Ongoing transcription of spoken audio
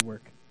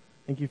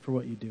Thank you for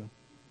what you do.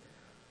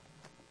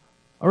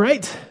 All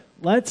right,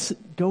 let's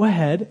go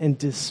ahead and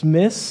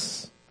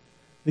dismiss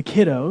the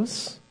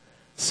kiddos.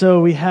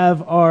 So we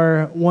have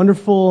our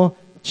wonderful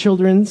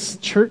children's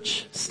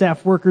church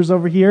staff workers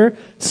over here.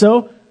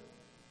 So,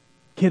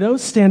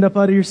 kiddos, stand up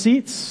out of your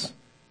seats.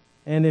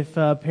 And if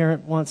a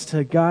parent wants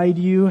to guide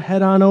you,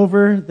 head on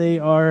over. They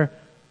are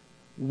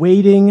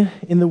waiting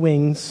in the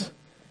wings.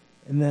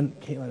 And then,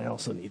 Caitlin, I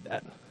also need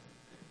that.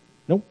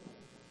 Nope.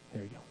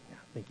 There you go. Yeah,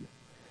 thank you.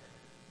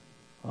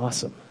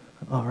 Awesome.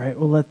 All right,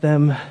 we'll let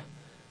them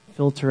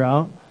filter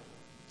out.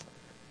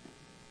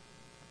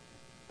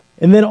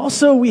 And then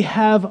also we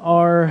have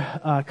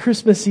our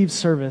Christmas Eve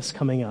service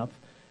coming up.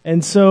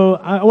 And so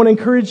I want to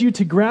encourage you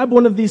to grab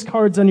one of these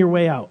cards on your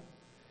way out.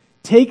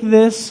 Take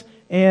this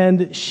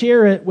and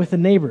share it with a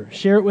neighbor.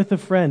 Share it with a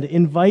friend.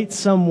 Invite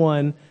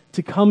someone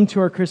to come to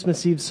our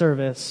Christmas Eve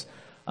service.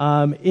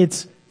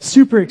 It's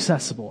super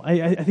accessible.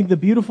 I think the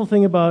beautiful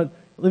thing about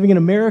living in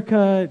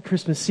America at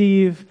Christmas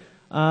Eve,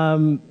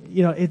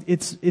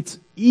 it's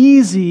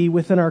easy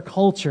within our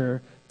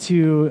culture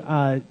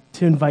to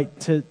invite,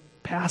 to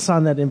pass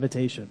on that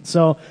invitation.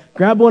 So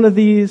grab one of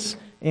these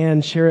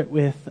and share it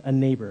with a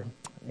neighbor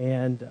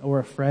or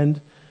a friend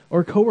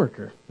or a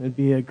coworker. It'd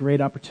be a great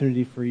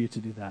opportunity for you to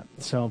do that.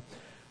 So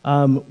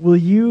will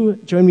you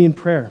join me in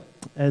prayer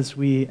as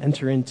we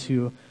enter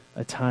into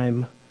a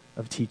time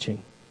of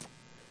teaching?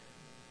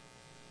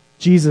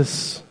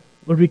 Jesus,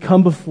 Lord, we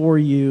come before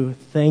you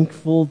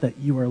thankful that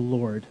you are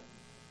Lord.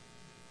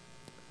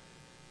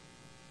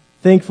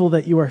 Thankful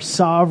that you are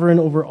sovereign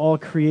over all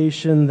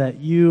creation, that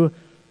you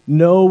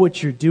know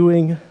what you're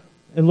doing.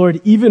 And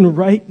Lord, even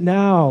right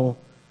now,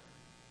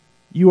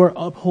 you are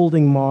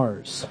upholding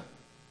Mars.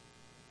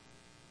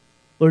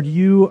 Lord,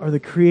 you are the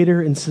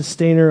creator and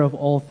sustainer of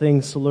all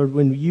things. So Lord,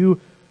 when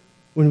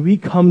we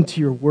come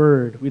to your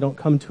word, we don't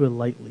come to it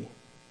lightly.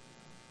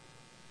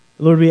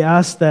 Lord, we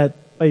ask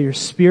that by your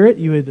Spirit,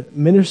 you would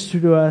minister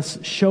to us,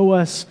 show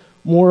us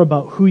more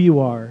about who you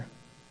are.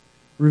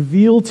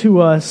 Reveal to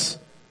us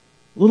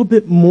a little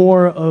bit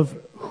more of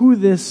who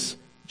this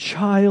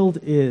child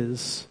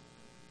is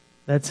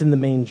that's in the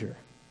manger.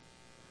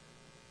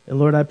 And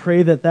Lord, I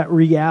pray that that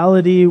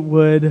reality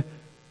would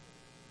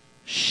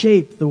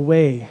shape the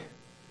way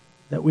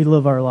that we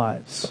live our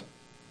lives.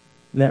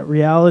 And that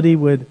reality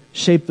would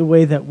shape the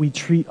way that we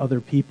treat other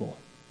people.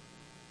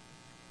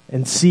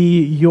 And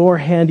see your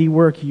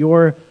handiwork,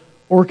 your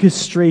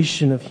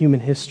orchestration of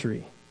human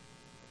history.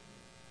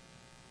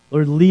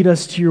 Lord, lead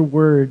us to your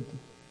word.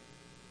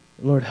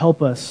 And Lord,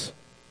 help us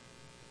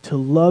to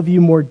love you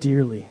more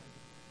dearly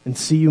and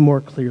see you more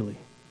clearly.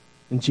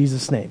 In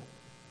Jesus' name,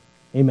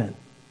 amen.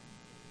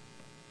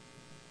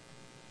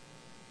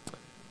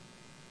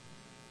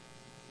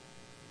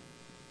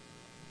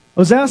 I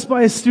was asked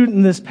by a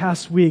student this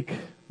past week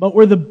about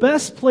where the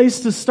best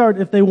place to start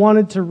if they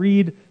wanted to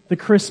read the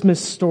Christmas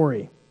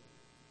story.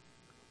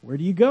 Where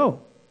do you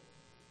go?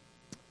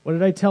 What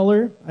did I tell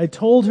her? I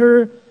told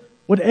her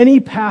what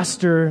any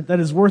pastor that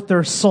is worth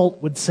their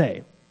salt would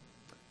say.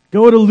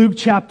 Go to Luke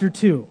chapter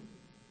 2.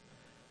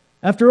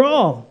 After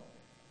all,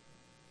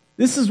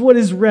 this is what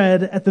is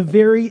read at the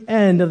very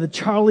end of the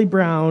Charlie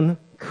Brown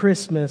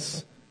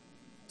Christmas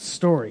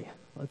story.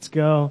 Let's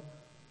go.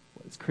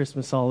 What is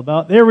Christmas all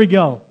about? There we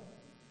go.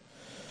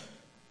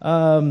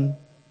 At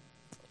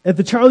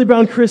the Charlie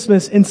Brown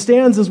Christmas, and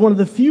stands as one of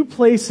the few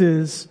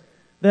places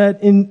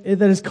that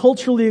is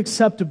culturally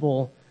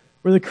acceptable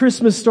where the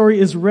Christmas story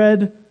is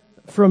read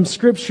from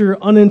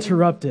Scripture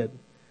uninterrupted.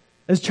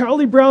 As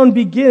Charlie Brown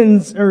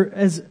begs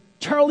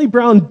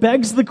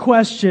the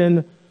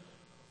question,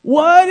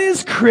 what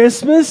is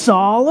Christmas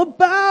all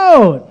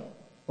about?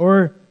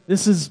 Or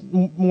this is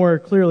more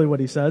clearly what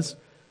he says.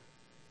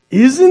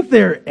 Isn't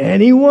there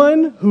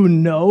anyone who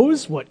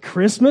knows what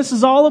Christmas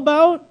is all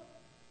about?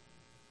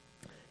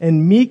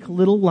 And meek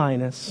little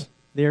Linus,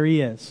 there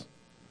he is.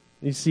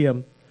 You see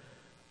him.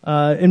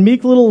 And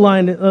meek little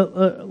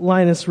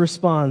Linus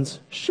responds,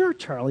 sure,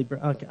 Charlie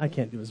Brown. Okay, I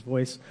can't do his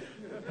voice.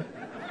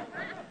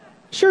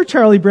 Sure,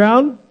 Charlie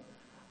Brown.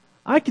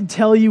 I can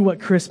tell you what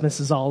Christmas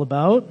is all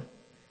about.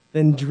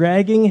 Then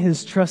dragging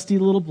his trusty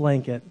little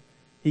blanket,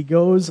 he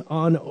goes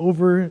on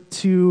over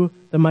to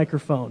the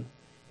microphone.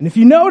 And if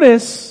you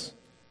notice,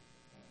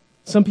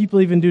 some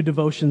people even do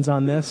devotions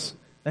on this,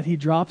 that he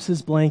drops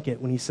his blanket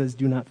when he says,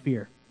 do not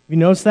fear. Have you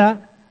noticed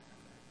that?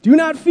 Do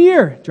not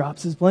fear.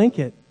 Drops his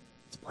blanket.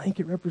 His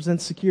blanket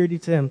represents security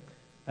to him.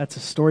 That's a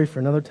story for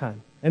another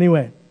time.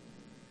 Anyway,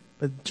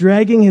 but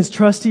dragging his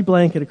trusty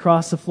blanket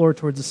across the floor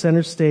towards the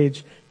center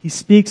stage, he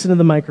speaks into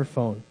the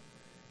microphone.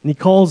 And he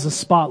calls the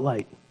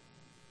spotlight.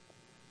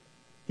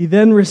 He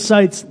then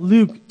recites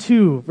Luke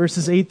 2,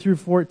 verses 8 through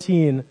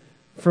 14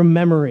 from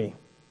memory.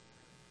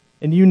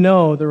 And you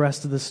know the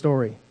rest of the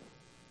story.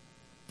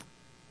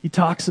 He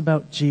talks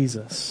about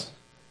Jesus.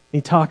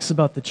 He talks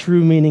about the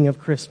true meaning of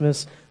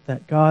Christmas,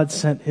 that God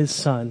sent his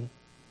Son.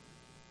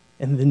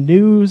 And the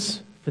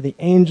news for the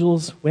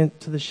angels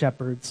went to the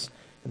shepherds,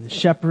 and the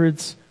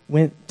shepherds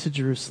went to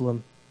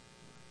Jerusalem.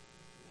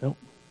 Nope,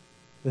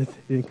 they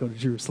didn't go to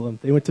Jerusalem.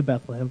 They went to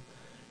Bethlehem.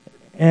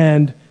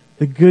 and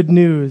the good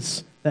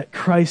news that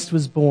Christ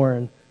was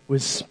born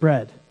was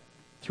spread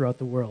throughout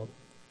the world.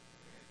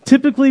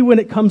 Typically, when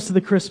it comes to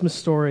the Christmas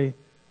story,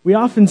 we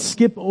often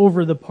skip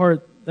over the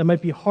part that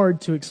might be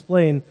hard to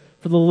explain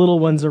for the little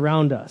ones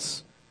around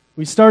us.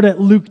 We start at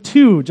Luke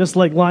 2, just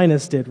like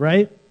Linus did,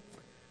 right?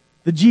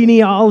 The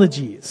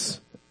genealogies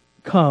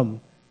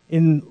come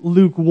in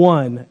Luke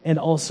 1 and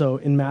also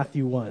in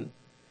Matthew 1.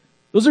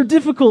 Those are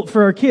difficult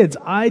for our kids.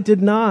 I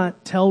did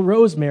not tell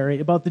Rosemary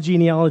about the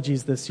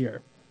genealogies this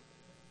year.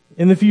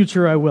 In the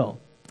future, I will.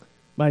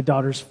 My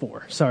daughter's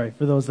 4. Sorry,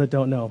 for those that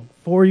don't know.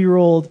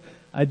 4-year-old,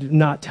 I'm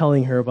not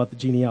telling her about the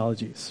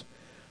genealogies.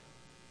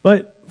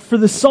 But for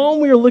the psalm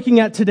we are looking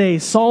at today,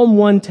 Psalm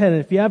 110,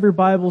 if you have your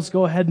Bibles,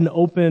 go ahead and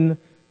open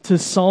to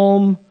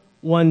Psalm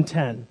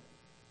 110.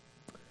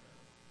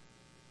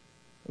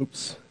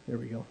 Oops, there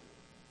we go.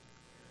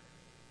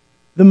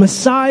 The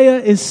Messiah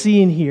is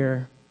seen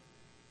here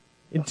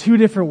in 2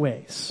 different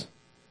ways.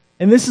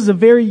 And this is a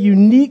very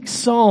unique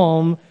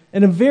psalm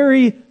and a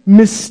very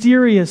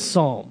mysterious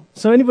psalm.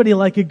 So anybody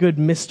like a good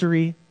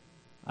mystery?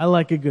 I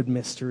like a good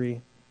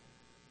mystery.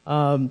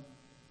 But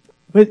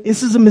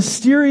this is a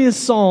mysterious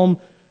psalm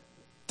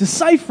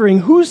deciphering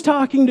who's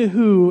talking to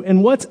who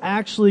and what's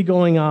actually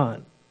going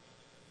on.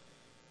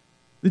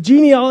 The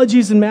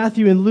genealogies in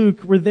Matthew and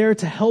Luke were there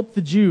to help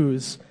the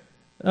Jews.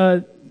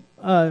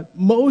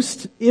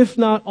 Most, if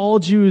not all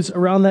Jews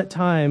around that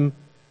time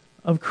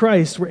of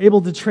Christ were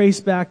able to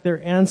trace back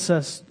their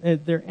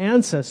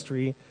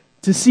ancestry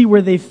to see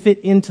where they fit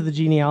into the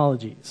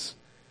genealogies.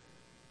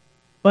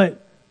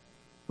 But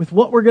with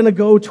what we're going to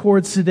go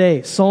towards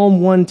today,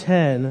 Psalm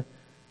 110,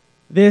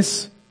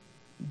 this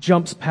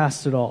jumps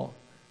past it all.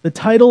 The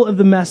title of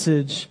the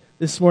message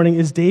this morning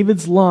is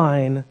David's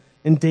Line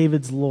and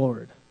David's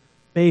Lord,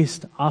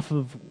 based off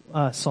of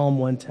Psalm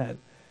 110.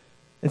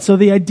 And so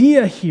the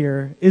idea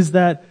here is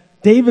that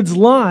David's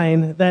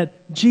line,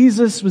 that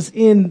Jesus was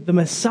in, the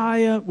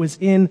Messiah was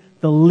in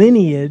the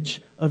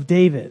lineage of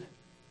David,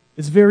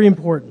 is very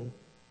important.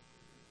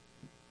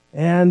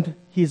 And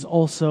he's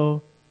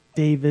also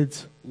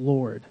David's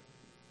Lord.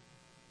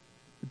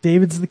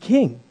 David's the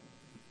king.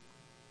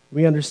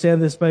 We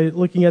understand this by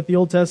looking at the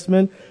Old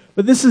Testament.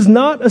 But this is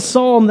not a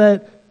psalm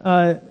that's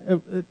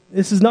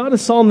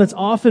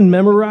often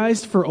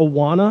memorized for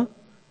Awana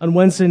on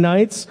Wednesday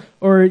nights,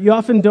 or you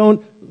often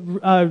don't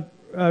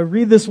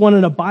read this one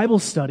in a Bible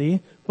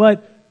study.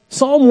 But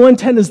Psalm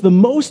 110 is the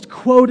most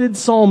quoted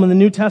psalm in the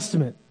New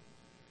Testament.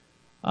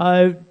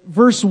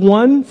 Verse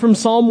 1 from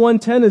Psalm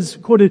 110 is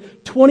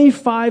quoted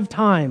 25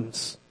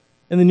 times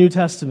in the New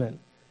Testament.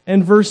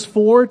 And verse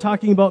 4,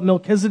 talking about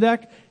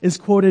Melchizedek, is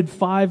quoted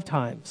 5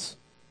 times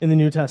in the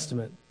New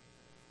Testament.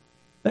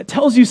 That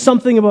tells you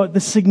something about the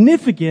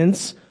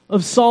significance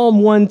of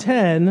Psalm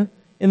 110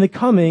 in the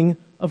coming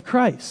of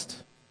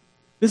Christ.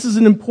 This is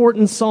an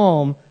important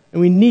psalm,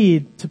 and we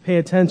need to pay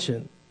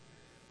attention.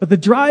 But the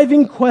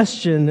driving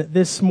question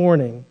this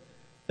morning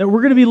that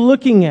we're going to be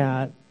looking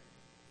at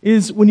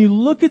is, when you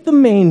look at the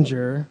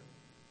manger,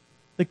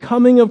 the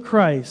coming of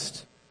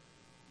Christ,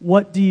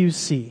 what do you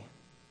see?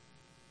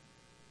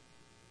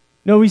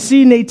 You know, we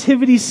see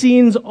nativity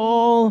scenes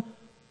all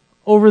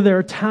over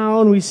their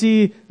town. We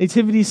see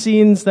nativity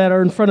scenes that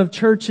are in front of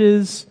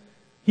churches,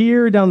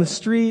 here, down the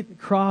street,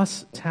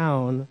 across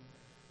town.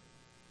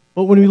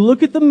 But when we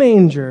look at the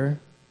manger,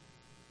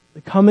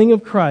 the coming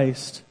of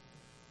Christ,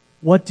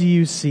 what do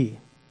you see?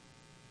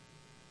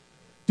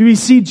 Do we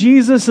see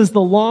Jesus as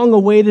the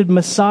long-awaited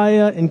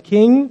Messiah and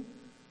King?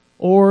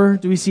 Or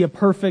do we see a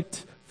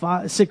perfect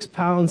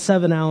 6-pound,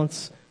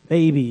 7-ounce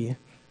baby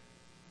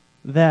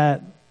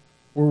that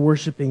we're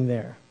worshiping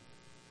there?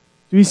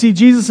 Do we see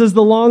Jesus as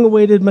the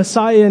long-awaited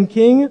Messiah and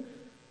King?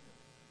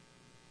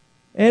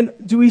 And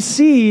do we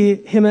see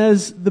him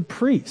as the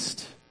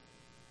priest,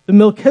 the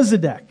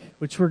Melchizedek,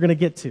 which we're going to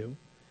get to,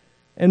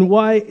 and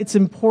why it's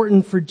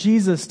important for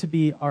Jesus to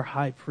be our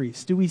high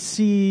priest? Do we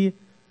see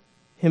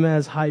him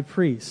as high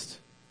priest?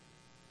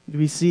 Do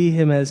we see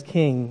him as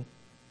king,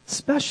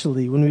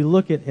 especially when we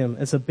look at him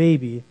as a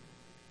baby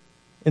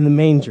in the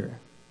manger?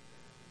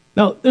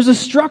 Now, there's a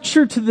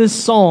structure to this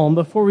psalm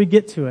before we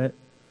get to it.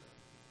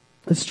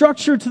 The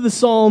structure to the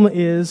psalm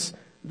is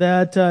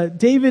that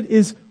David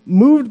is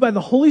moved by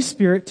the Holy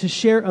Spirit to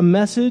share a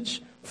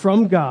message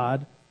from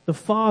God, the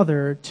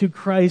Father, to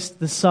Christ,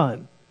 the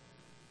Son.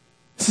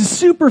 This is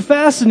super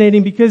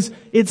fascinating because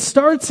it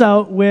starts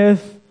out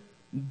with,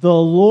 "The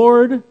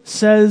Lord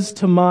says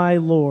to my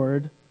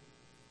Lord,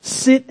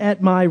 sit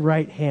at my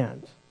right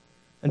hand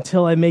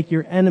until I make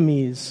your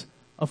enemies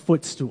a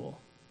footstool."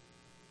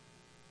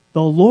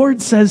 The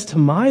Lord says to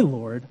my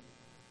Lord.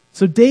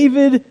 So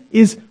David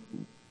is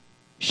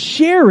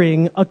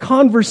sharing a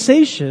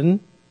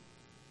conversation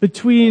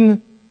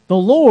between the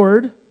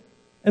Lord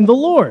and the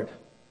Lord.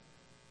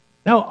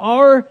 Now,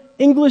 our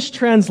English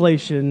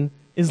translation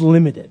is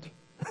limited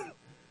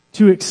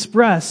to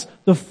express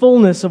the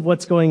fullness of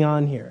what's going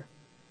on here.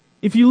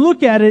 If you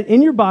look at it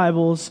in your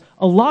Bibles,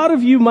 a lot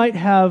of you might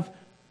have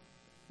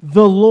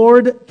the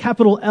Lord,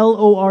 capital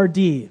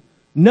Lord,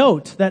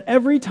 Note that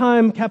every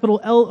time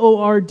capital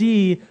Lord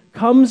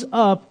comes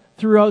up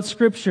throughout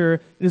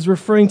Scripture, it is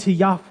referring to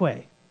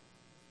Yahweh.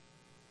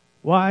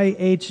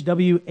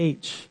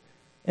 YHWH.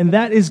 And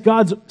that is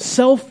God's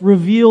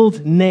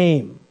self-revealed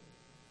name.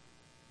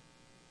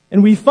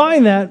 And we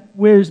find that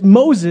where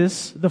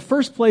Moses, the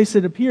first place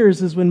it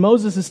appears is when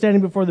Moses is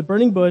standing before the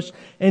burning bush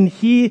and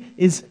he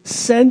is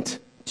sent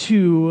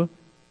to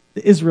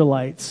the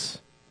Israelites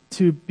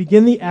to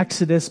begin the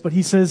Exodus, but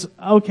he says,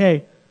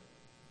 okay,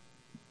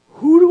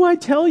 who do I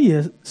tell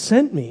you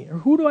sent me? Or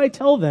who do I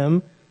tell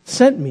them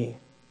sent me?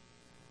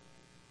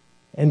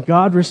 And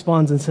God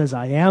responds and says,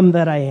 I am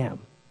that I am.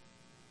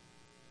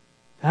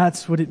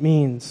 That's what it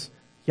means,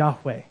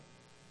 Yahweh.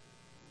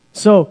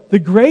 So, the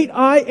great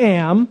I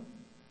am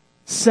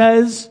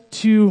says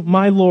to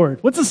my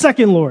Lord. What's the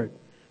second Lord?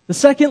 The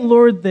second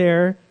Lord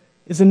there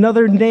is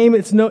another name.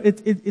 It's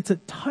a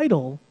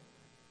title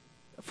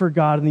for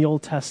God in the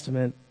Old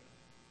Testament,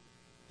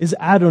 is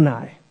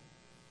Adonai,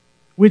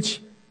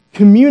 which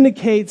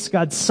communicates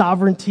God's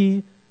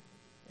sovereignty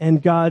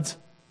and God's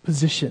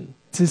position.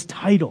 It's his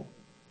title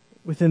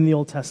within the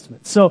Old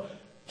Testament. So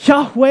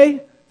Yahweh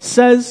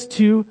says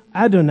to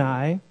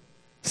Adonai,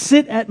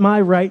 sit at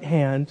my right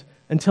hand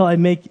until I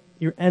make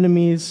your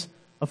enemies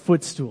a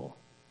footstool.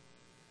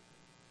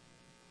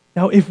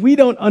 Now, if we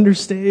don't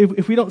understand,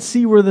 if we don't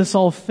see where this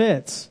all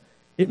fits,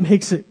 it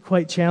makes it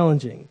quite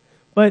challenging.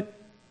 But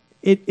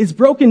it is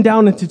broken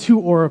down into two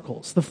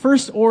oracles. The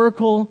first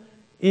oracle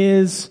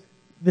is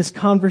this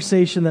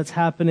conversation that's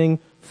happening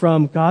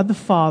from God the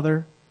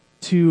Father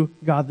to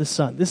God the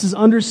Son. This is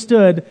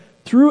understood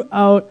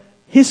throughout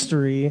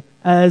history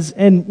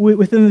and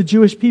within the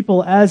Jewish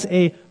people as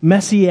a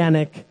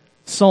messianic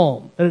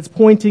psalm, that it's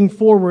pointing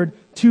forward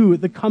to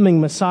the coming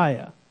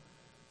Messiah.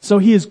 So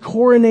he is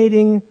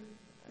coronated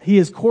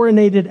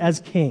as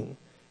king.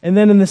 And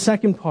then in the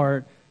second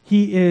part,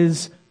 he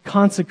is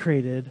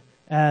consecrated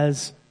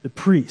as the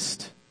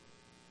priest.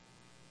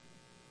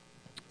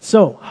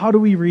 So, how do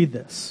we read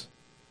this?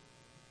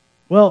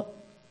 Well,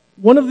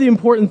 one of the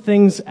important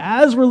things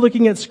as we're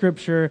looking at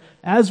Scripture,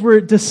 as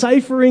we're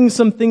deciphering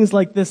some things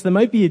like this that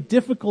might be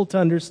difficult to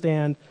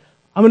understand,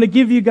 I'm going to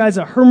give you guys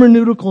a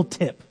hermeneutical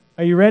tip.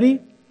 Are you ready?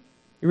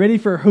 You ready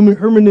for a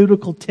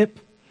hermeneutical tip?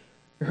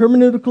 A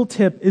hermeneutical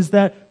tip is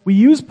that we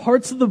use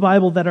parts of the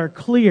Bible that are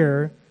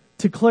clear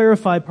to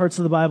clarify parts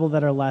of the Bible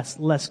that are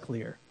less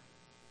clear.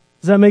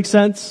 Does that make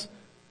sense?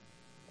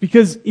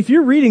 Because if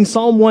you're reading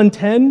Psalm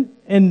 110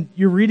 and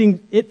you're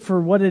reading it for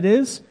what it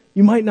is,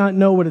 you might not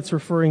know what it's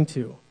referring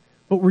to.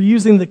 But we're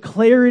using the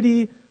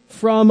clarity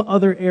from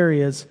other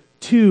areas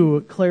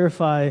to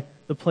clarify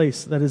the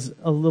place that is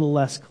a little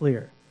less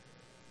clear.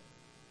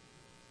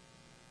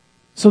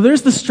 So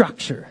there's the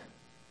structure.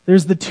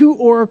 There's the two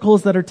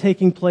oracles that are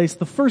taking place.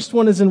 The first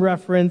one is in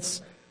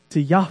reference to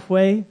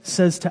Yahweh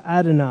says to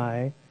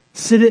Adonai,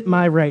 sit at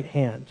my right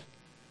hand.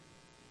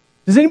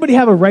 Does anybody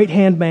have a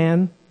right-hand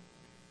man?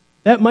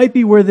 That might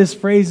be where this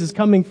phrase is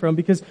coming from,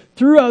 because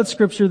throughout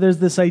Scripture there's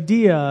this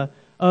idea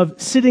of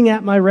sitting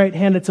at my right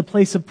hand. It's a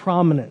place of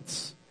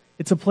prominence.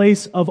 It's a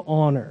place of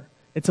honor.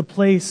 It's a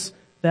place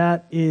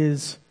that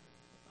is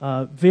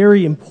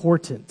very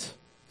important.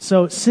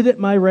 So sit at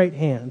my right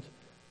hand.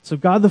 So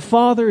God the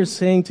Father is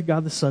saying to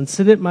God the Son,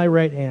 sit at my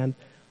right hand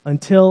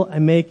until I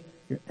make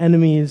your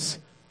enemies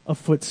a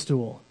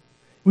footstool.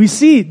 We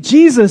see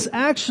Jesus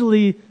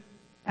actually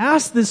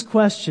asked this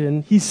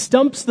question. He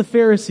stumps the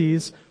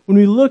Pharisees when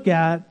we look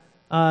at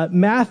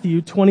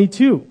Matthew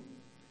 22.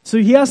 So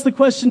he asked the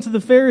question to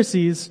the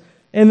Pharisees,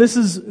 and this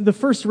is the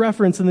first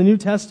reference in the New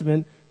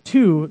Testament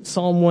to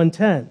Psalm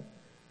 110,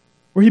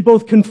 where he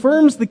both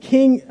confirms the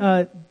king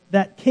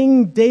that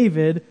King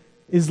David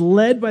is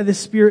led by the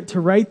Spirit to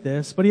write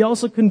this, but he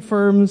also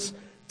confirms,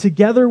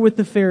 together with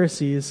the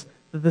Pharisees,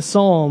 that the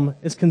psalm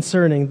is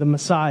concerning the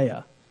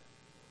Messiah.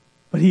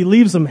 But he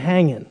leaves them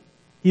hanging.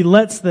 He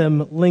lets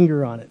them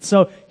linger on it.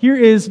 So here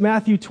is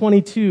Matthew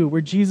 22,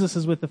 where Jesus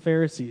is with the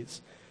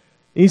Pharisees.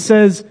 He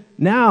says,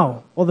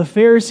 now, while the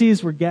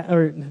Pharisees were,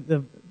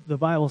 the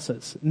Bible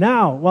says,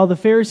 now, while the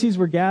Pharisees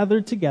were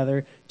gathered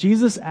together,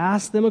 Jesus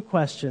asked them a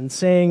question,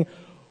 saying,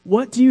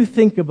 what do you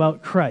think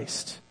about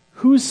Christ?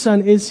 Whose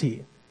son is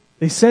he?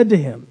 They said to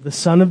him, the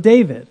son of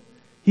David.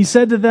 He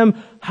said to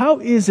them, how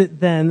is it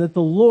then that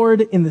the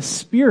Lord in the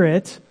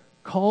Spirit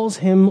calls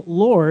him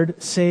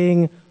Lord,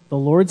 saying, the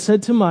Lord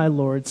said to my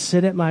Lord,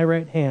 sit at my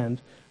right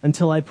hand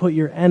until I put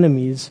your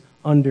enemies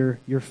under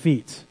your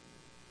feet.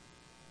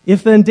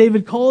 If then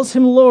David calls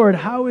him Lord,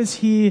 how is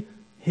he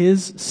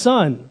his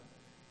son?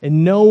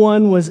 And no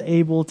one was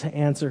able to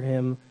answer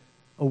him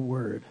a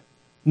word.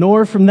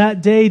 Nor from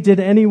that day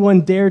did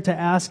anyone dare to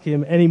ask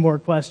him any more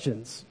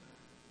questions.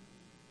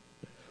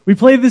 We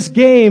play this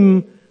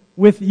game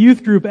with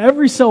youth group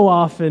every so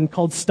often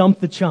called Stump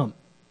the Chump.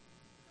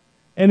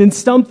 And in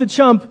Stump the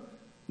Chump,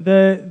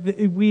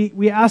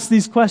 we ask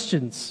these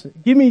questions.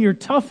 Give me your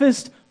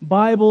toughest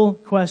Bible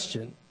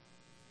question.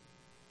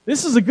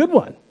 This is a good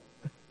one.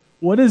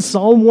 What does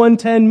Psalm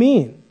 110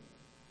 mean?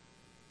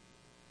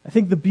 I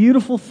think the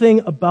beautiful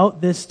thing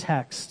about this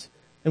text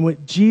and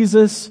what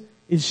Jesus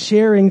is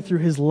sharing through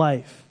his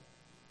life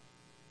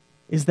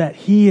is that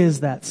he is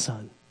that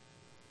Son.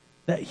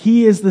 That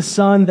he is the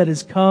Son that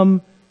has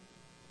come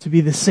to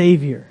be the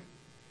Savior.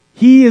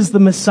 He is the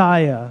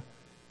Messiah.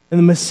 And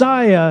the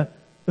Messiah,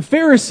 the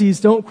Pharisees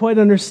don't quite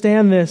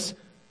understand this,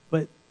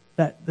 but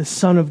that the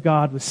Son of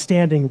God was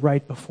standing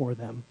right before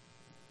them.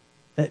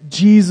 That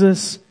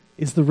Jesus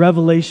is the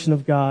revelation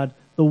of God,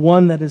 the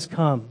one that has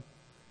come.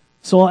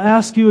 So I'll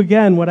ask you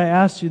again what I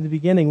asked you in the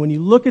beginning. When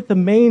you look at the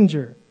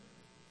manger,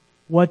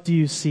 what do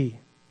you see?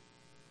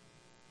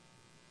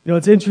 You know,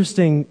 it's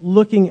interesting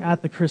looking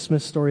at the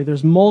Christmas story.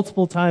 There's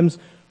multiple times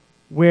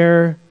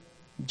where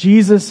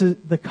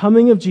the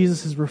coming of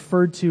Jesus is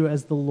referred to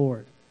as the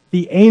Lord.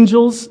 The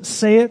angels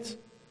say it.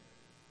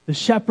 The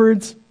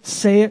shepherds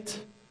say it.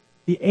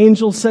 The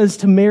angel says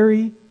to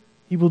Mary,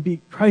 he will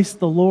be Christ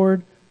the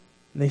Lord.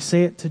 And they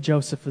say it to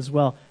Joseph as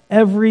well.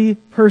 Every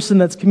person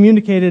that's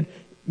communicated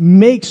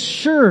makes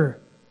sure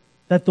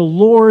that the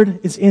Lord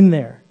is in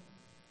there.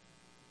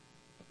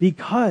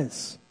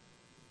 Because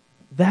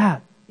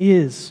that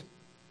is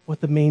what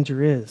the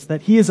manger is.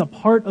 That he is a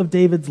part of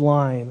David's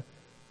line,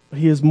 but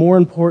he is more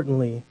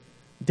importantly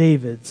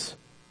David's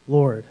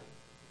Lord.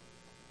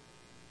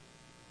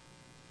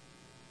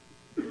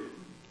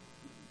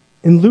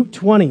 In Luke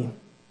 20,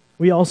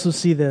 we also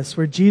see this,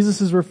 where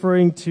Jesus is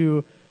referred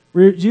to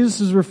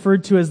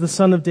as the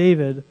Son of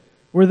David,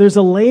 where there's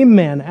a lame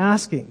man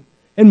asking.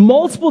 And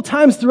multiple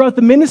times throughout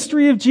the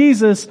ministry of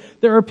Jesus,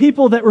 there are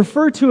people that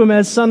refer to him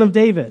as Son of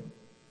David.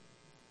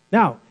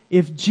 Now,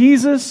 if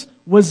Jesus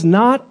was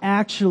not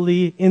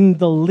actually in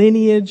the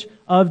lineage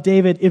of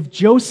David, if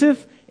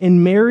Joseph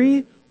and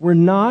Mary were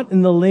not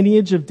in the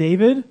lineage of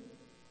David,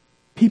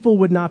 people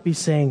would not be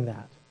saying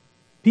that.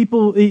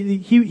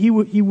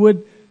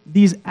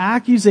 These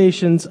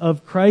accusations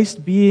of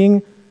Christ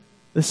being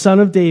the Son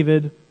of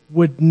David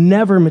would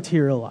never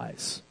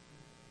materialize.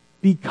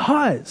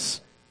 Because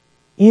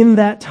in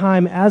that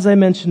time, as I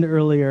mentioned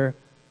earlier,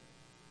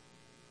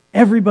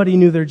 everybody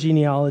knew their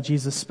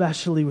genealogies,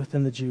 especially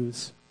within the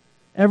Jews.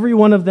 Every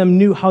one of them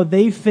knew how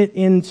they fit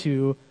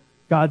into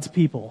God's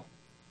people.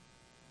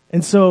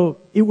 And so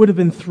it would have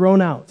been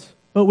thrown out.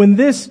 But when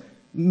this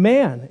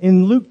man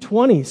in Luke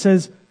 20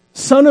 says,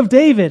 Son of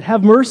David,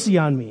 have mercy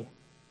on me,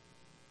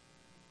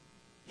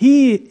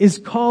 he is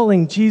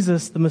calling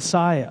Jesus the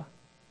Messiah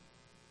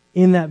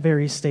in that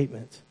very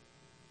statement.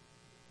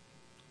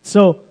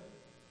 So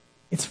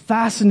it's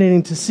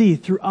fascinating to see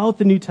throughout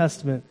the New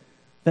Testament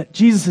that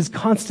Jesus is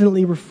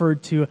constantly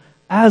referred to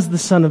as the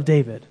Son of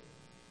David.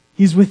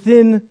 He's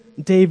within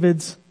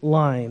David's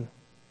line.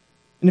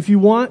 And if you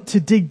want to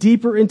dig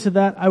deeper into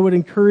that, I would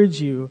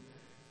encourage you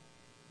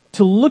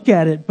to look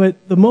at it.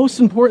 But the most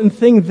important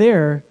thing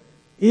there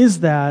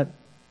is that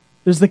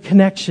there's the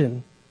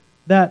connection.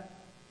 That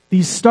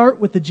these start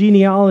with the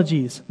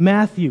genealogies.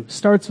 Matthew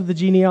starts with the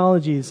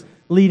genealogies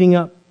leading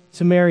up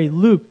to Mary.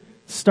 Luke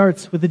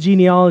starts with the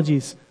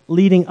genealogies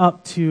leading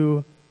up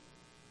to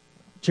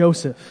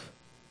Joseph.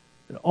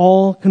 It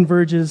all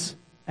converges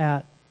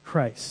at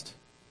Christ.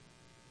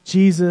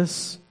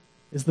 Jesus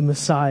is the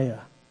Messiah.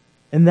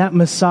 And that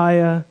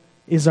Messiah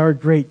is our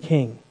great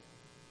King.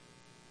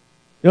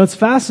 You know, it's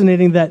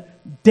fascinating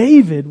that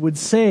David would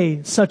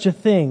say such a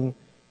thing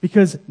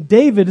because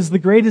David is the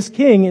greatest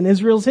king in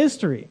Israel's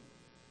history.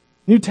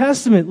 New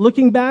Testament,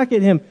 looking back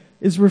at him,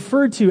 is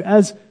referred to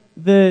as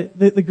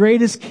the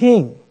greatest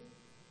king.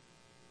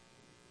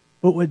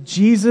 But what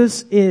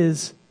Jesus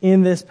is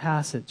in this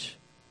passage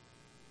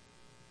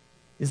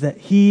is that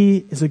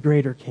he is a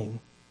greater king.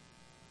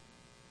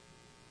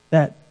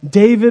 That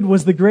David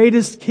was the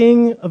greatest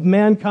king of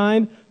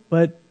mankind,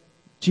 but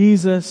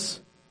Jesus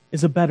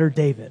is a better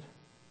David.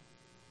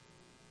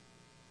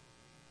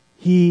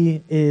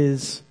 He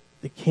is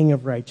the King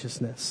of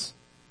righteousness.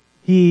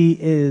 He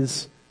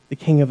is the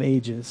King of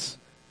ages.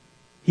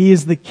 He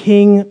is the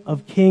King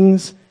of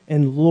kings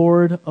and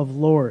Lord of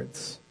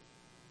lords.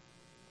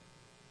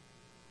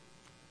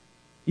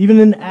 Even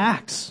in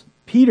Acts,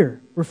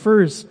 Peter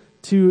refers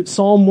to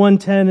Psalm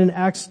 110 and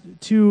Acts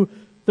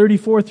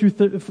 2:34 through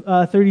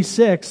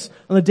 36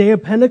 on the day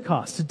of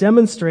Pentecost to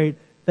demonstrate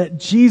that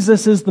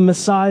Jesus is the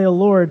Messiah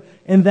Lord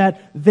and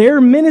that their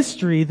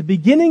ministry, the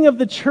beginning of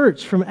the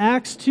church from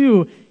Acts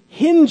 2,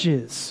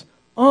 hinges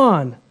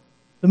on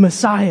the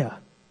Messiah.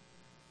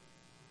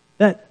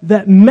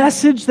 That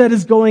message that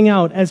is going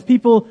out as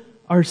people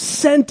are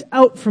sent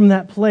out from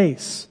that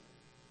place,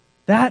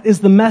 that is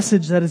the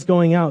message that is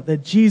going out,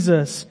 that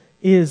Jesus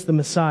is the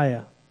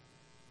Messiah.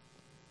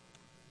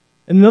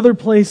 Another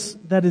place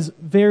that is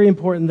very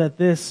important that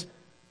this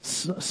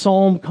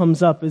psalm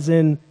comes up is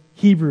in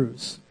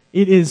Hebrews.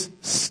 It is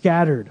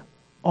scattered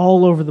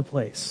all over the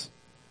place.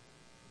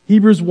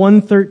 Hebrews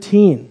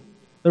 1:13.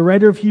 The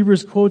writer of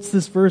Hebrews quotes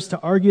this verse to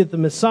argue that the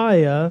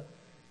Messiah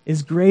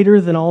is greater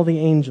than all the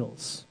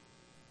angels.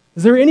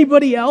 Is there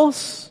anybody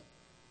else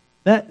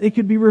that it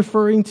could be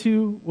referring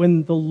to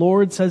when the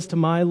Lord says to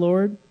my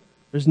Lord?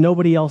 There's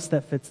nobody else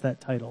that fits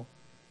that title.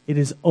 It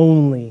is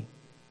only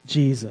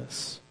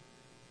Jesus.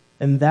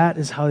 And that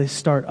is how they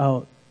start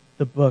out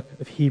the book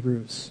of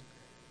Hebrews.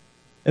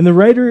 And the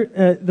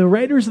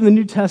writers in the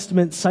New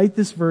Testament cite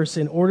this verse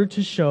in order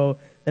to show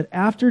that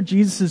after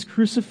Jesus'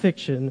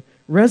 crucifixion,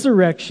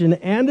 resurrection,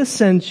 and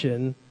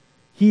ascension,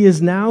 he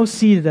is now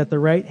seated at the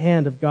right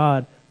hand of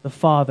God, the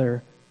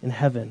Father, in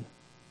heaven.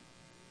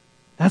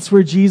 That's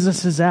where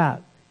Jesus is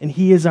at, and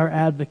he is our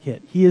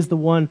advocate. He is the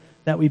one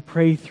that we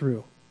pray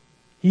through.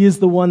 He is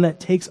the one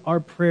that takes our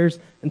prayers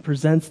and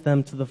presents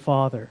them to the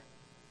Father.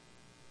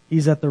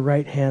 He's at the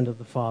right hand of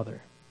the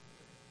Father.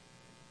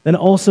 Then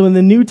also in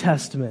the New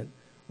Testament,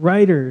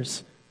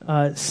 writers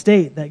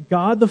state that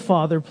God the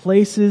Father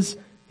places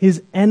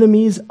his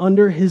enemies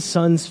under his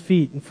Son's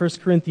feet. In 1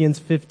 Corinthians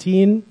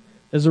 15,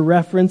 there's a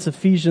reference,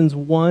 Ephesians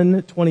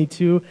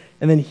 1:22,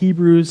 and then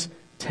Hebrews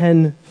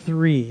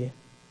 10:3.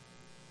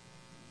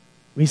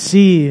 We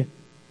see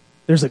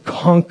there's a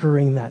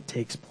conquering that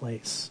takes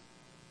place.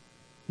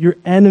 Your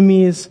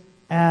enemies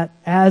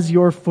as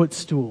your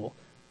footstool.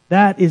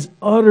 That is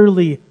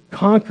utterly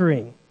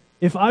conquering.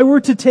 If I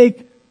were to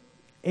take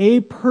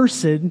a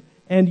person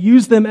and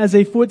use them as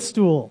a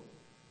footstool,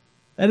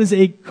 that is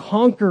a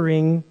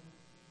conquering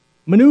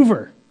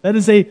maneuver. That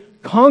is a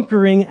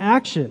conquering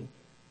action.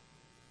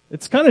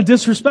 It's kind of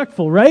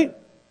disrespectful, right?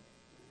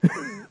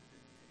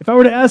 If I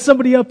were to ask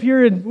somebody up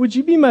here, and would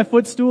you be my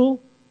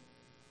footstool?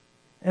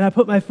 And I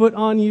put my foot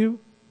on you,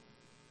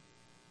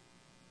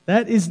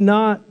 that is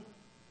not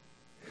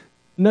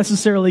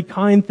necessarily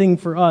kind thing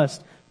for us,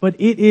 but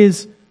it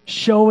is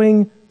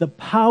showing the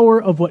power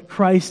of what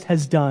Christ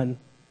has done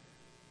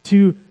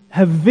to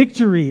have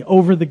victory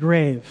over the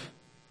grave.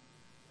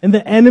 And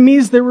the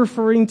enemies they're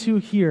referring to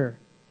here,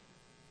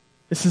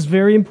 this is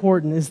very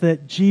important, is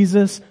that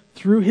Jesus,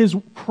 through his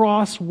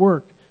cross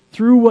work,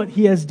 through what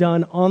he has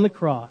done on the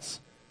cross,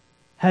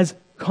 has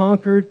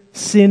conquered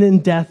sin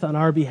and death on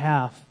our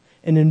behalf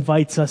and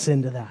invites us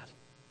into that.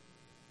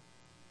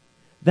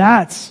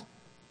 That's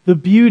the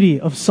beauty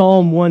of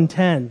Psalm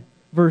 110,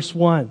 verse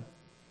 1.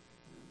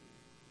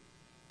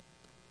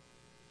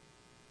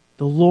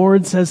 The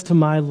Lord says to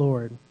my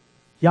Lord,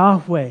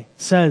 Yahweh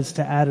says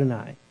to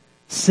Adonai,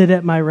 sit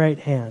at my right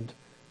hand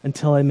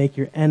until I make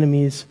your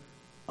enemies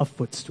a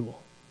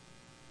footstool.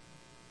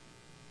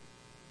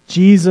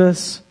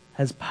 Jesus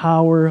has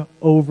power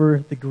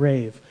over the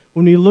grave.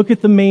 When we look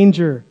at the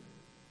manger,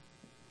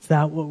 is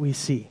that what we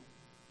see?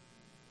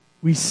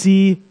 We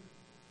see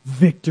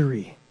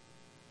victory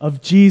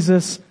of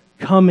Jesus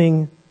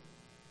coming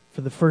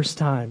for the first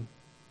time.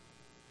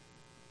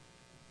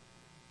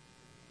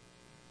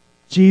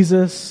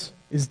 Jesus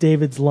is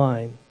David's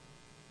line.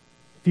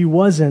 If he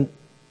wasn't,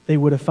 they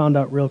would have found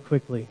out real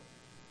quickly.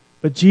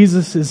 But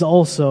Jesus is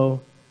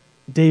also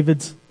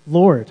David's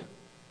Lord.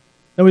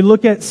 Now we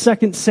look at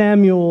 2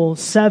 Samuel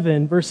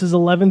 7, verses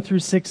 11 through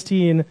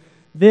 16.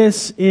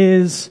 This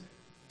is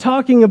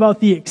talking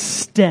about the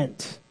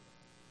extent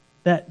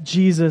that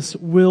Jesus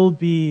will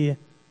be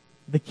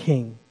the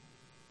king.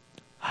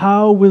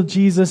 How will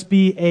Jesus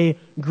be a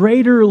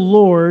greater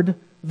Lord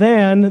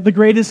than the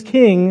greatest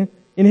king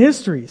in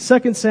history?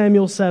 2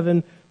 Samuel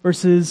 7,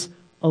 verses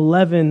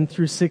 11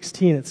 through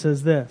 16, it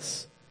says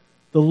this.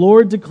 The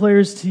Lord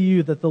declares to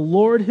you that the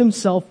Lord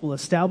himself will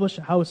establish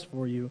a house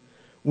for you.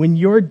 When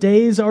your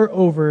days are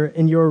over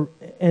and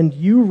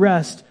you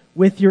rest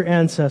with your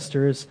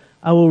ancestors,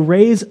 I will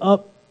raise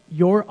up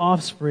your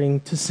offspring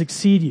to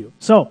succeed you.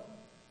 So,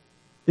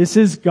 this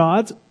is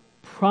God's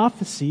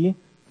prophecy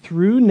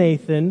through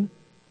Nathan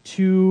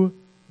to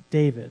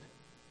David.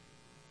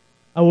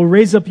 I will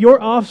raise up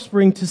your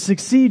offspring to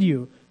succeed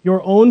you,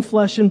 your own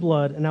flesh and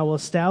blood, and I will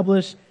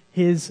establish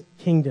his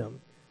kingdom.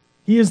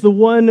 He is the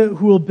one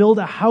who will build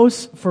a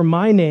house for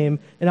my name,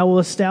 and I will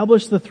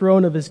establish the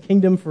throne of his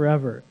kingdom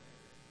forever.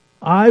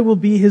 I will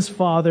be his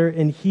father,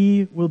 and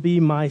he will be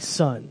my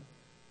son.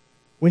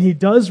 When he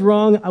does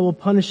wrong, I will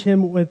punish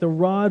him with a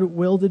rod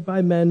wielded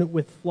by men,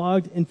 with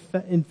flogged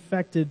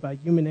infected by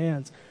human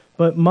hands.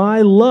 But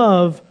my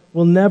love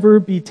will never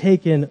be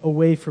taken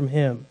away from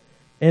him.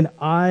 And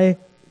I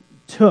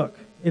took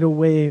it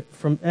away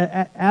from,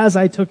 as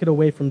I took it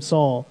away from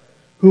Saul,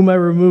 whom I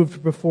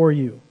removed before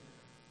you.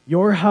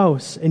 Your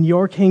house and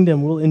your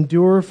kingdom will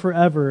endure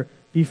forever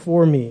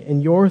before me,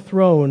 and your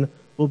throne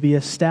will be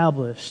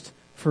established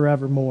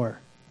forevermore.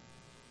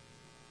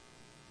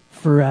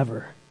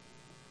 Forever.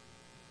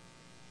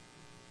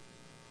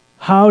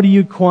 How do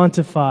you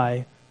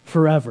quantify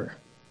forever?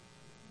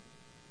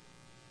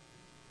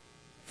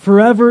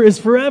 Forever is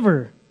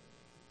forever.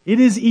 It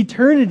is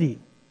eternity.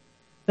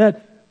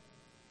 That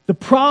the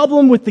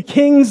problem with the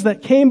kings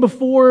that came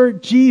before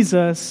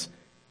Jesus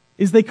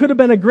is they could have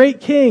been a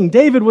great king.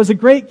 David was a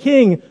great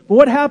king. But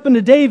what happened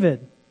to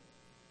David?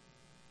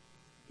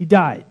 He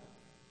died.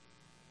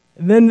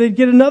 And then they'd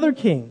get another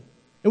king.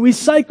 And we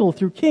cycle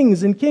through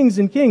kings and kings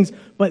and kings.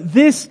 But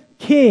this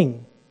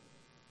king,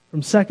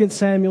 from 2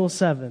 Samuel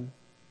 7,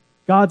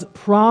 God's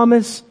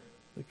promise,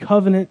 the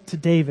covenant to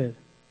David,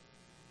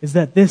 is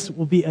that this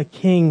will be a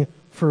king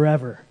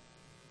forever.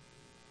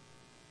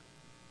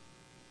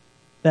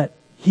 That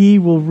he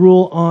will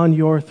rule on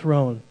your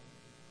throne.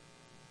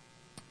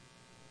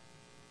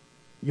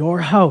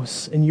 Your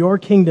house and your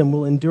kingdom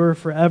will endure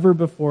forever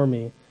before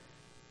me,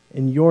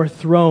 and your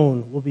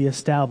throne will be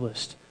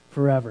established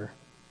forever.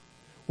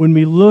 When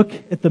we look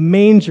at the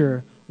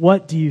manger,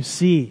 what do you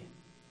see?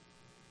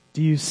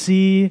 Do you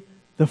see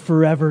the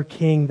forever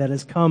king that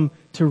has come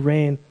to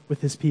reign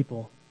with his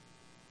people?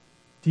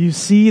 Do you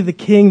see the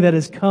king that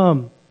has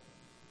come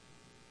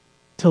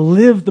to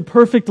live the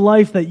perfect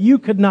life that you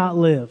could not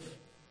live?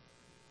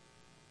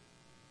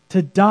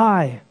 To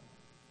die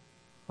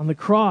on the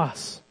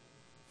cross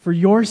for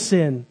your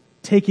sin,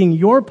 taking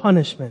your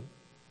punishment,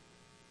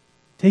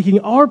 taking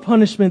our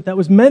punishment that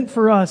was meant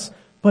for us,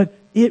 but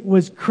it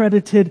was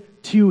credited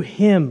to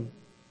him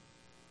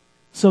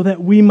so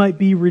that we might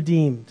be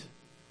redeemed,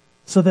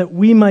 so that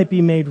we might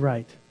be made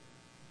right.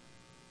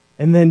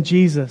 And then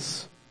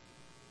Jesus,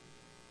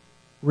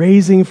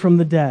 raising from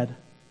the dead,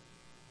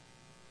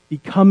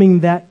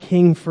 becoming that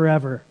king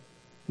forever,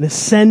 and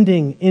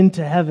ascending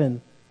into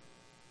heaven.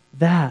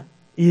 That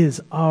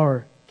is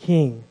our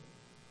king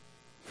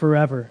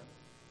forever.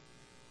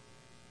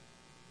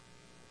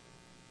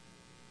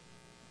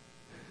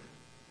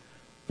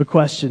 The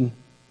question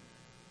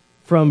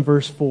from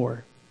verse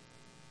 4.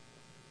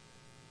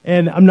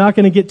 And I'm not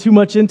going to get too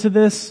much into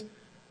this.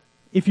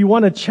 If you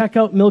want to check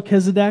out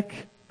Melchizedek,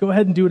 go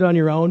ahead and do it on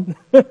your own.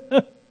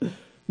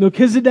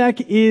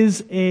 Melchizedek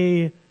is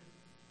a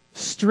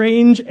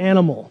strange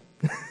animal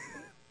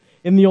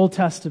in the Old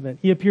Testament.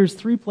 He appears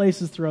 3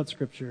 places throughout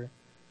Scripture.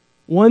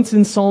 Once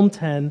in Psalm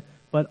 10,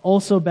 but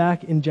also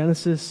back in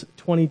Genesis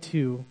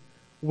 22,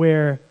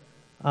 where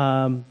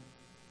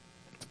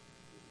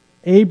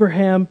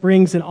Abraham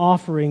brings an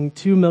offering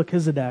to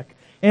Melchizedek.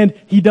 And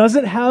he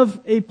doesn't have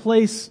a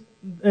place,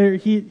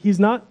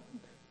 doesn't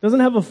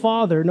have a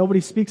father. Nobody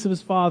speaks of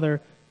his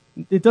father.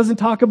 It doesn't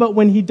talk about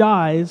when he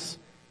dies.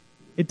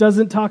 It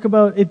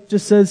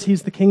just says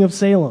he's the king of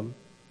Salem.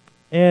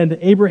 And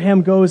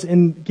Abraham goes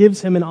and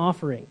gives him an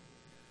offering.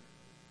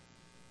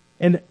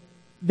 And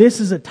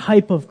this is a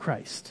type of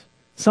Christ.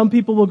 Some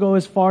people will go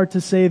as far to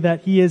say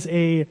that he is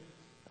a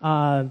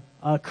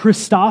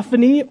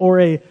Christophany, or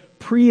a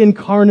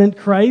pre-incarnate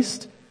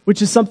Christ,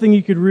 which is something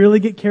you could really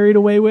get carried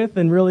away with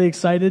and really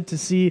excited to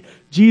see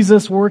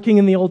Jesus working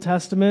in the Old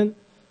Testament.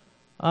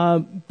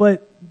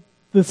 But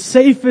the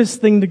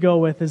safest thing to go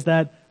with is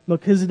that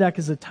Melchizedek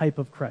is a type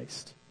of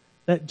Christ.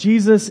 That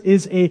Jesus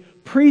is a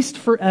priest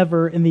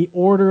forever in the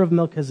order of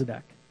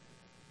Melchizedek.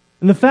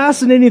 And the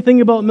fascinating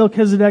thing about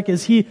Melchizedek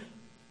is he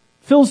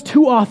fills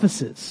 2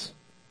 offices.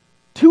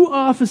 2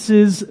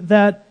 offices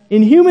that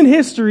in human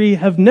history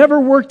have never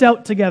worked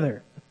out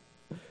together.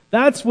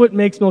 That's what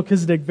makes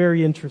Melchizedek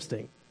very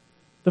interesting.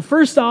 The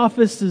first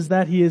office is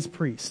that he is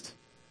priest.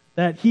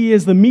 That he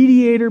is the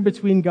mediator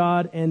between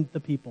God and the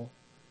people.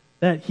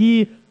 That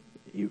he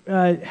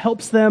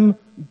helps them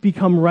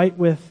become right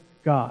with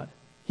God.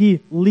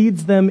 He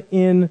leads them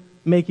in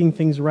making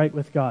things right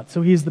with God.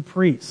 So he's the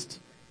priest.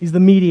 He's the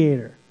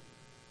mediator.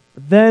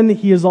 But then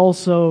he is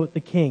also the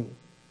king.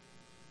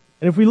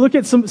 And if we look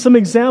at some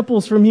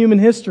examples from human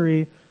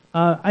history,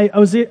 I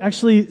was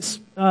actually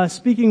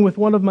speaking with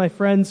one of my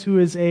friends who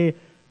is a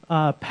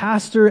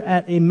pastor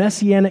at a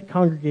Messianic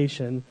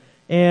congregation.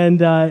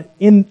 And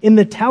in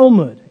the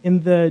Talmud,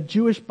 in the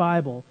Jewish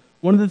Bible,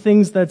 one of the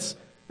things that's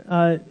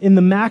in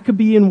the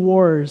Maccabean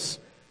Wars,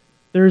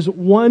 there's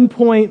one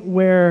point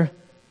where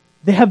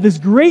they have this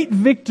great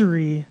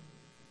victory,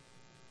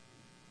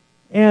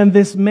 and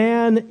this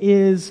man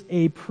is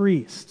a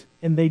priest,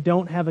 and they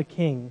don't have a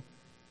king.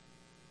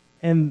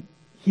 And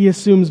he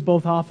assumes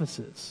both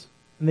offices,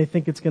 and they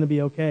think it's going to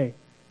be okay.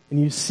 And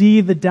you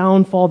see the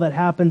downfall that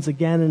happens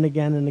again and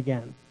again and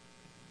again.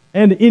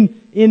 And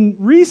in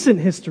recent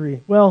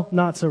history, well,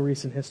 not so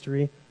recent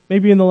history,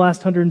 maybe in the last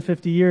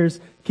 150 years,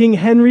 King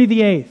Henry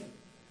VIII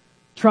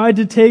tried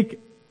to take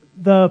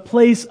the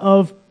place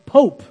of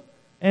Pope.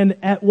 And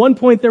at one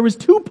point there was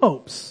 2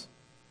 popes.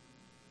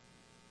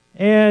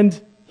 And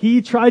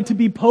he tried to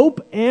be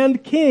Pope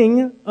and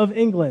King of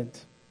England.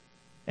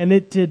 And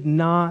it did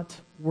not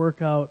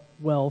work out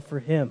well for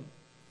him.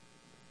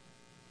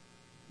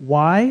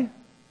 Why?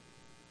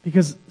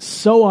 Because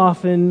so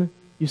often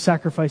you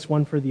sacrifice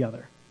one for the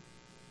other.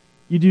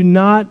 You do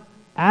not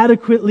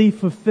adequately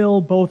fulfill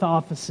both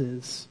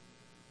offices.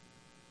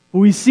 But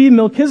we see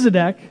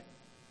Melchizedek.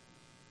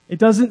 It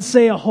doesn't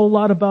say a whole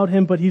lot about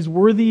him, but he's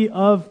worthy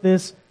of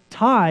this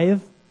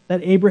tithe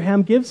that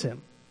Abraham gives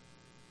him.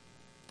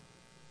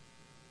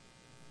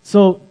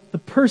 So the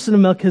person of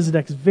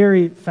Melchizedek is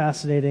very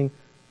fascinating.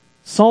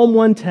 Psalm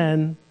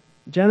 110,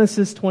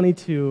 Genesis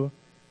 22,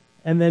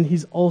 and then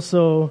he's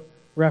also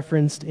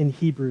referenced in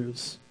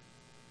Hebrews.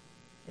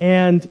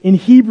 And in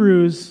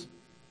Hebrews,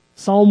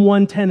 Psalm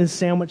 110 is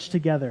sandwiched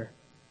together,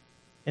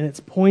 and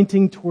it's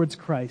pointing towards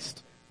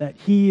Christ, that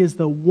he is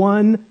the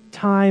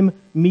one-time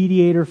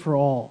mediator for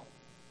all.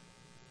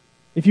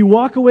 If you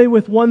walk away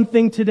with one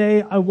thing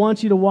today, I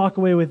want you to walk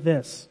away with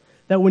this,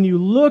 that when you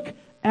look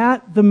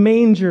at the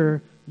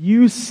manger,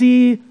 you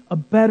see a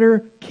better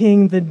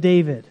king than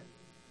David.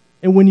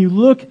 And when you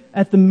look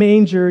at the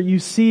manger, you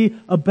see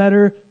a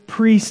better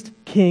priest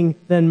king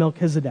than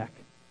Melchizedek.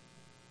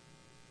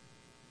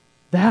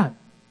 That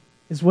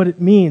is what it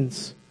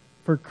means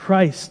for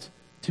Christ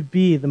to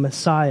be the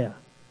Messiah.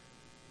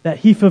 That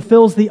he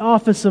fulfills the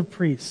office of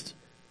priest,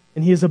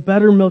 and he is a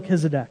better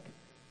Melchizedek.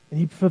 And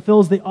he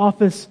fulfills the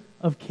office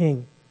of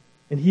king,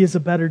 and he is a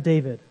better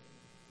David.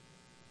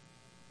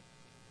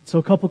 So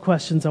a couple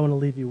questions I want to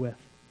leave you with.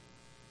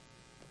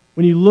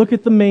 When you look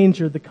at the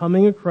manger, the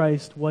coming of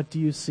Christ, what do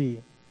you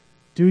see?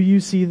 Do you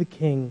see the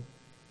king?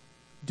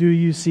 Do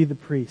you see the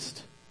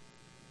priest?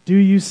 Do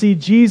you see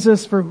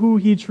Jesus for who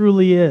he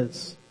truly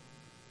is?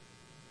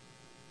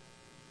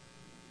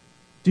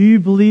 Do you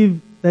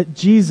believe that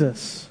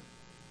Jesus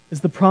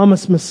is the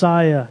promised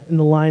Messiah in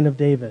the line of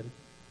David?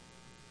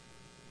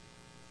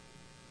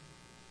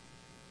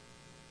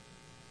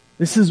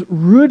 This is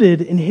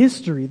rooted in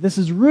history. This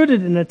is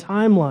rooted in a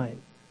timeline.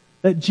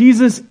 That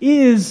Jesus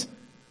is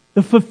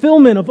the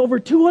fulfillment of over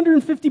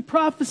 250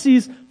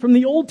 prophecies from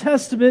the Old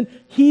Testament.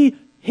 He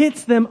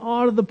hits them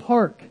out of the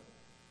park.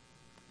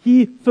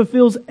 He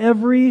fulfills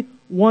every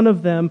one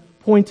of them,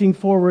 pointing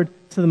forward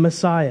to the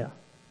Messiah.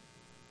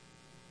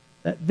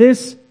 That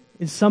this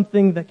is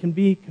something that can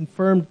be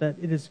confirmed, that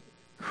it is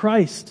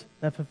Christ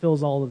that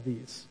fulfills all of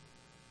these.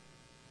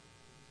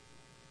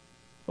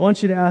 I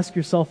want you to ask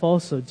yourself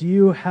also, do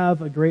you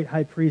have a great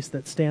high priest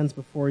that stands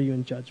before you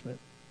in judgment?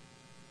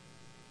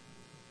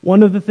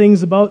 One of the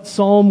things about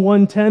Psalm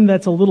 110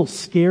 that's a little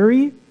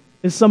scary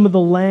is some of the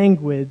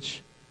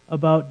language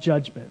about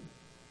judgment.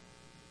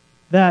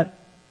 That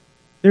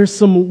there's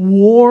some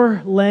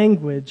war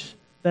language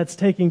that's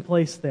taking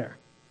place there.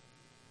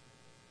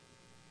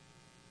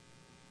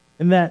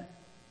 And that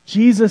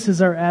Jesus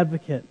is our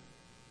advocate,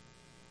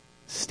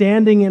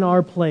 standing in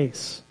our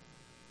place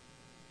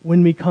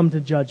when we come to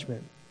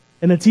judgment.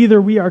 And it's either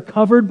we are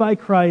covered by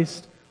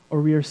Christ or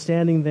we are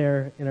standing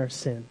there in our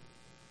sin.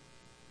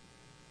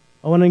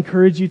 I want to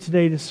encourage you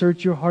today to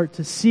search your heart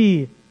to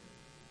see,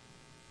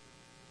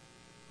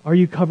 are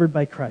you covered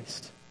by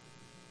Christ?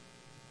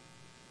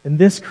 And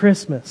this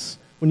Christmas,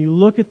 when you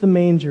look at the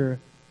manger,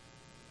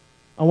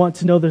 I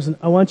want you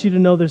to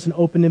know there's an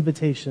open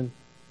invitation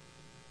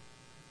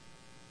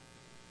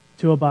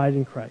to abide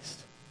in Christ,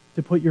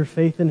 to put your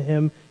faith in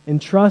him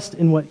and trust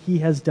in what he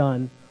has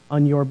done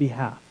on your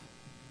behalf.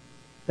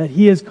 That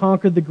he has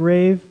conquered the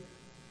grave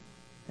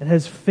and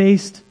has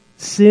faced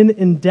sin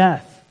and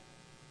death.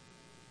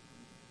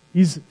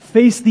 He's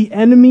faced the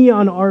enemy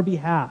on our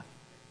behalf.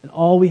 And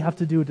all we have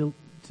to do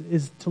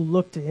is to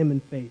look to him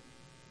in faith.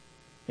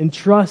 And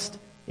trust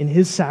in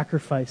his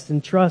sacrifice.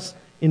 And trust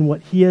in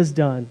what he has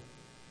done.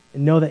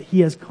 And know that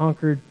he has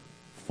conquered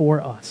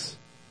for us.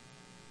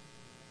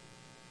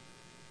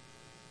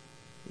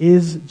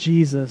 Is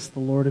Jesus the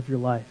Lord of your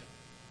life?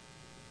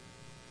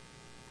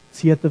 Is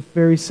he at the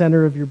very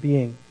center of your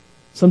being?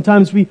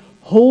 Sometimes we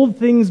hold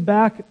things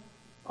back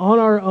on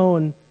our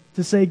own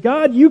to say,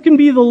 God, you can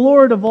be the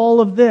Lord of all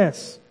of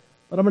this,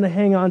 but I'm going to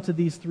hang on to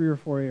these 3 or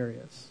 4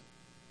 areas.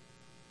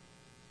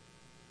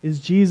 Is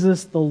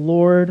Jesus the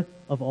Lord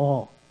of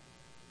all?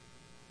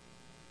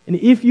 And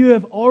if you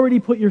have already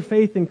put your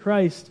faith in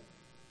Christ,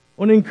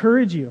 I want to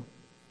encourage you.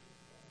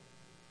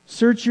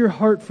 Search your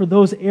heart for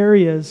those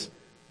areas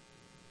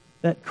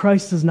that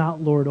Christ is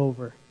not Lord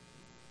over,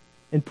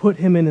 and put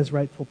him in his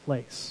rightful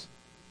place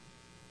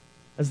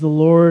as the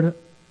Lord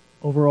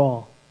over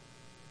all.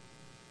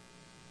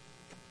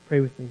 Pray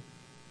with me.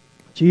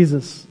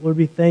 Jesus, Lord,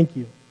 we thank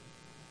you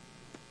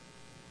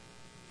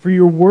for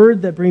your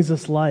word that brings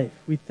us life.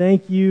 We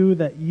thank you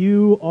that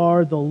you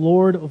are the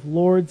Lord of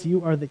lords.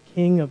 You are the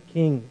King of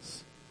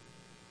kings.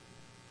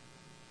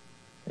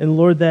 And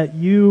Lord, that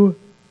you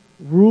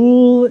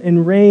rule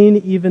and reign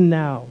even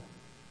now.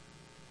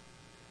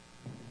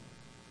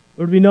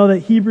 Lord, we know that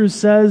Hebrews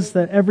says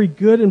that every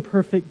good and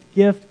perfect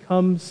gift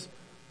comes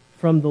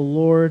from the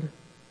Lord,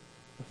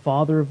 the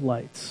Father of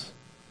lights.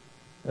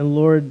 And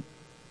Lord,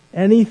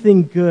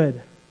 anything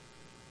good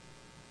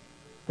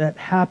that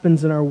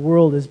happens in our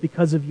world is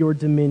because of your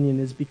dominion,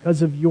 is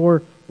because of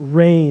your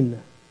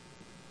reign.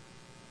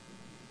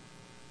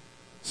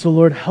 So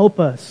Lord, help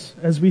us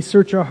as we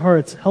search our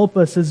hearts. Help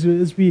us as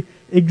we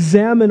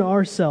examine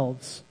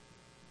ourselves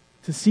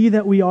to see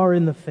that we are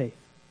in the faith.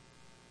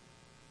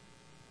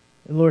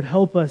 And Lord,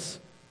 help us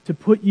to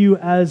put you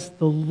as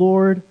the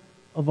Lord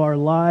of our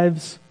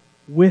lives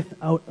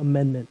without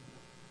amendment.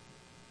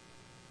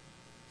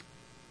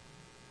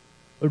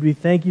 Lord, we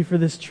thank you for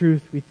this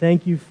truth. We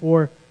thank you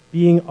for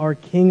being our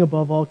King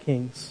above all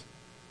kings,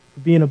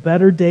 for being a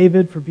better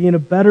David, for being a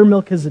better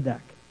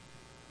Melchizedek,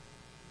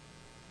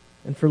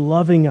 and for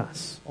loving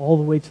us all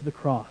the way to the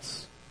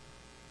cross.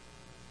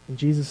 In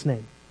Jesus'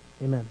 name,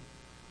 amen.